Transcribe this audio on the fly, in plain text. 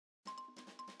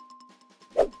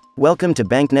Welcome to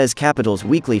Banknes Capital's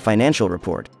weekly financial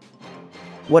report.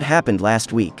 What happened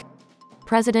last week?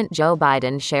 President Joe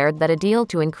Biden shared that a deal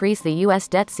to increase the U.S.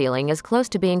 debt ceiling is close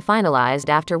to being finalized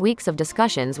after weeks of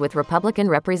discussions with Republican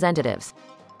representatives.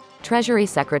 Treasury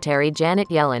Secretary Janet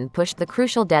Yellen pushed the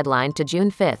crucial deadline to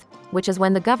June 5, which is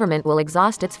when the government will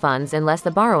exhaust its funds unless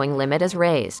the borrowing limit is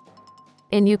raised.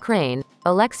 In Ukraine,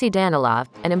 Alexei Danilov,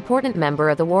 an important member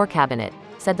of the war cabinet,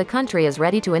 said the country is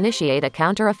ready to initiate a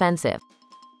counter-offensive.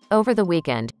 Over the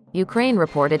weekend, Ukraine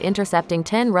reported intercepting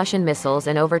 10 Russian missiles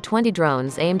and over 20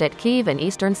 drones aimed at Kyiv and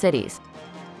eastern cities.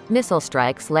 Missile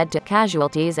strikes led to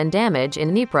casualties and damage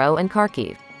in Dnipro and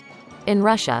Kharkiv. In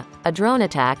Russia, a drone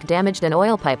attack damaged an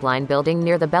oil pipeline building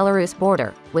near the Belarus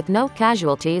border, with no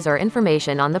casualties or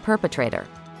information on the perpetrator.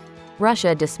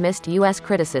 Russia dismissed U.S.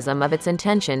 criticism of its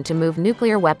intention to move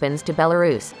nuclear weapons to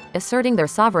Belarus, asserting their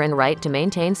sovereign right to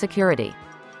maintain security.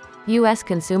 U.S.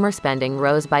 consumer spending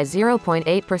rose by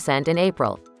 0.8% in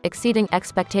April, exceeding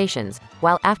expectations,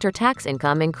 while after-tax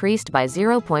income increased by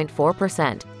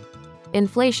 0.4%.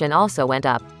 Inflation also went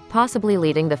up, possibly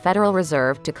leading the Federal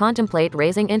Reserve to contemplate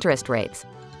raising interest rates.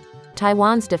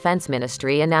 Taiwan's defense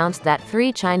ministry announced that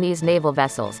 3 Chinese naval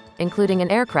vessels, including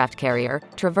an aircraft carrier,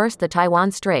 traversed the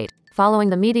Taiwan Strait, following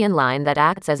the median line that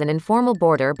acts as an informal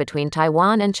border between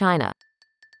Taiwan and China.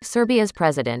 Serbia's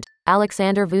president,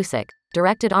 Aleksandar Vučić,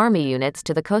 directed army units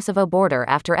to the Kosovo border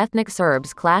after ethnic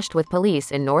Serbs clashed with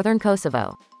police in northern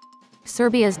Kosovo.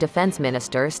 Serbia's defense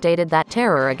minister stated that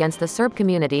terror against the Serb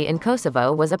community in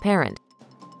Kosovo was apparent.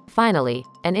 Finally,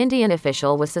 an Indian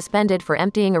official was suspended for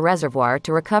emptying a reservoir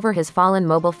to recover his fallen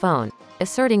mobile phone,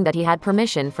 asserting that he had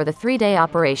permission for the 3-day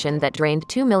operation that drained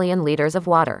 2 million liters of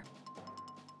water.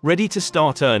 Ready to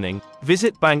start earning?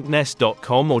 Visit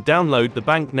banknes.com or download the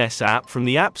Banknes app from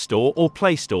the App Store or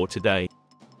Play Store today.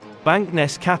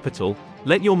 Banknes Capital,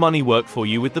 let your money work for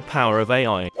you with the power of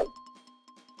AI.